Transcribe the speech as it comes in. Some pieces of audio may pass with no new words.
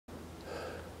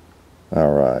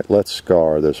All right, let's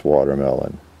scar this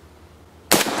watermelon.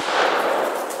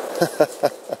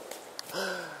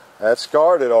 That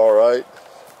scarred it all right.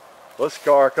 Let's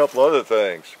scar a couple other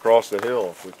things across the hill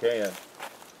if we can.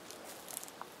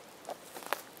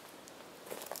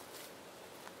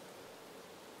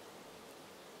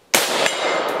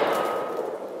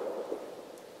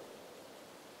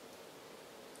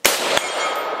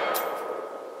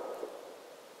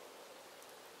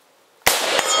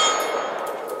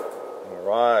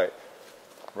 Right,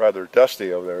 rather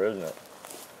dusty over there, isn't it?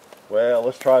 Well,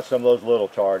 let's try some of those little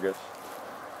targets.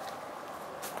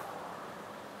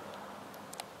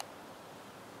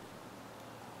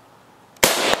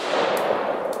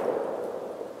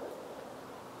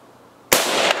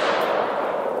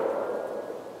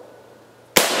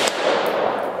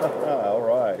 All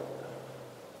right.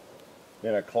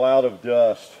 In a cloud of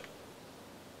dust.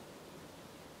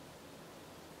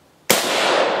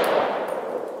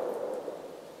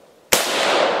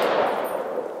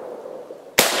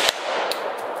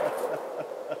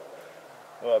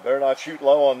 Well, I better not shoot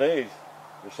low on these.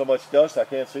 There's so much dust I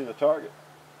can't see the target.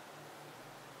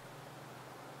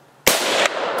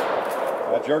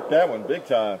 I jerked that one big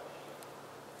time.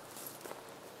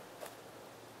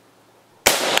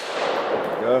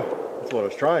 There we go. That's what I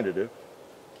was trying to do.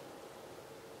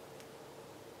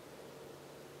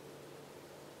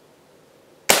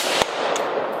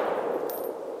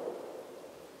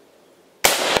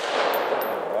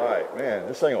 All right, man,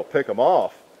 this thing will pick them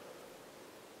off.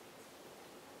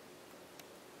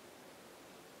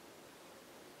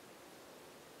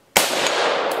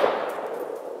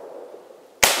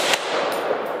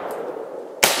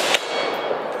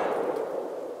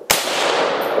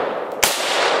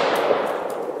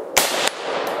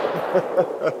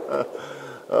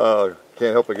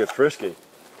 Can't help but get frisky.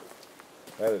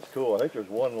 That is cool. I think there's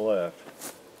one left,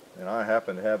 and I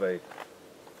happen to have a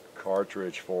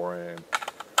cartridge for him.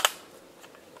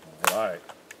 All right,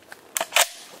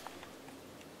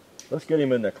 let's get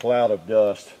him in the cloud of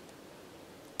dust.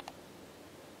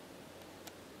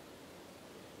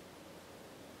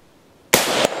 Ooh,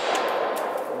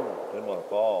 didn't want to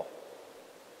fall.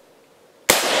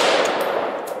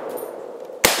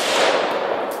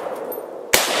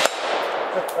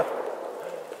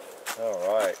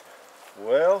 All right,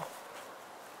 well,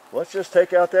 let's just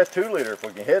take out that 2 liter if we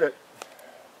can hit it.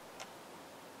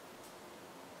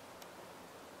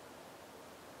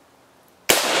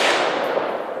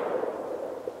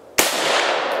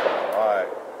 All right.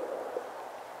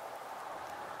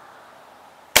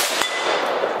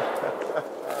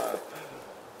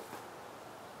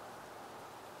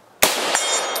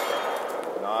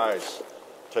 Nice.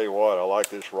 Tell you what, I like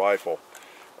this rifle.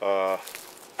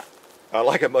 I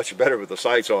like it much better with the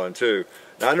sights on too.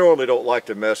 Now, I normally don't like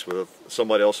to mess with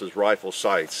somebody else's rifle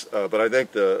sights, but I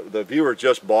think the viewer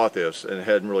just bought this and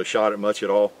hadn't really shot it much at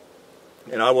all,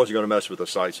 and I wasn't going to mess with the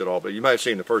sights at all. But you might have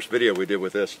seen the first video we did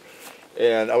with this,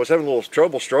 and I was having a little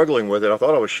trouble struggling with it. I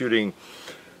thought I was shooting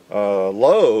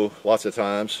low lots of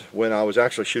times when I was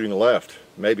actually shooting left,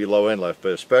 maybe low and left,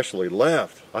 but especially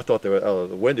left. I thought the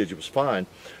windage was fine.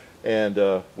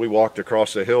 And we walked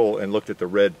across the hill and looked at the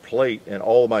red plate, and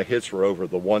all my hits were over,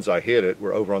 the ones I hit it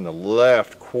were over on the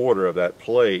left quarter of that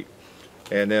plate.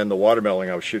 And then the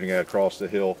watermelon I was shooting at across the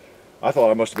hill, I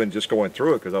thought I must have been just going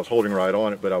through it because I was holding right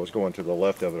on it, but I was going to the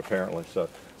left of it apparently.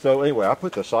 So anyway, I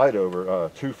put the sight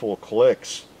over 2 full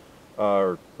clicks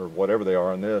or whatever they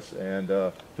are on this, and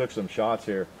took some shots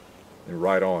here, and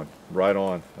right on.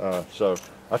 So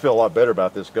I feel a lot better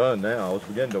about this gun now. I was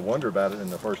beginning to wonder about it in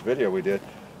the first video we did.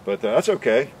 But that's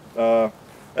okay.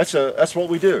 That's what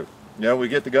we do. You know, we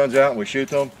get the guns out and we shoot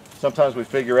them. Sometimes we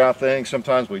figure out things,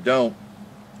 sometimes we don't.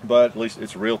 But at least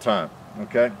it's real time.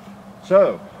 Okay.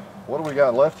 So, what do we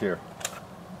got left here?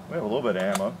 We have a little bit of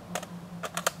ammo,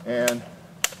 and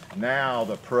now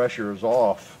the pressure is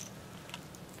off.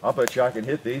 I'll bet you I can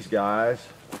hit these guys.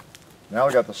 Now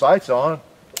I got the sights on.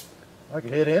 I can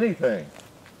hit anything.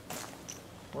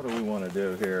 What do we want to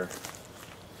do here?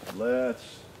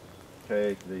 Let's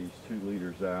take these 2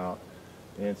 liters out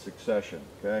in succession,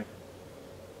 okay?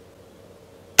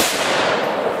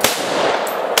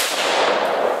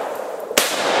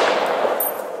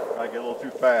 I get a little too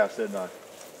fast, didn't I?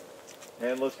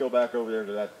 And let's go back over there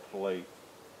to that plate.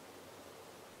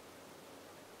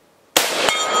 Yep,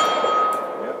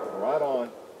 right on.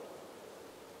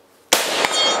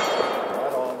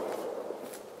 Right on.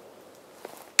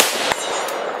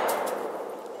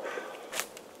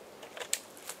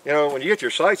 You know, when you get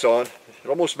your sights on, it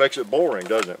almost makes it boring,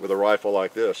 doesn't it, with a rifle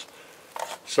like this?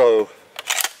 So,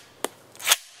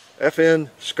 FN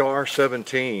SCAR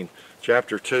 17.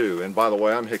 Chapter 2, and by the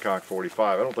way, I'm Hickok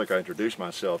 45. I don't think I introduced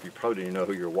myself. You probably didn't know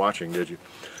who you're watching, did you?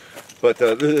 But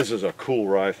this is a cool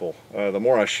rifle. The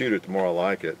more I shoot it, the more I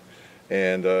like it.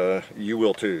 And you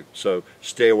will too. So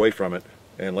stay away from it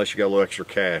unless you got a little extra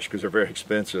cash, because they're very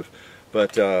expensive.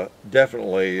 But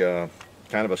definitely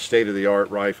kind of a state-of-the-art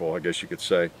rifle, I guess you could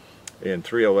say, in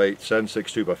 308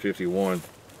 7.62 by 51.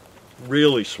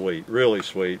 Really sweet, really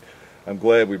sweet. I'm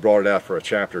glad we brought it out for a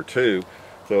chapter 2,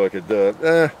 so I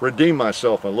could redeem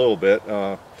myself a little bit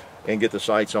and get the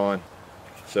sights on.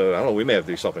 So I don't know, we may have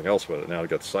to do something else with it now we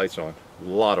got the sights on. A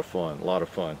lot of fun, a lot of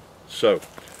fun. So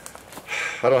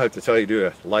I don't have to tell you, do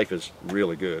it. Life is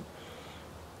really good.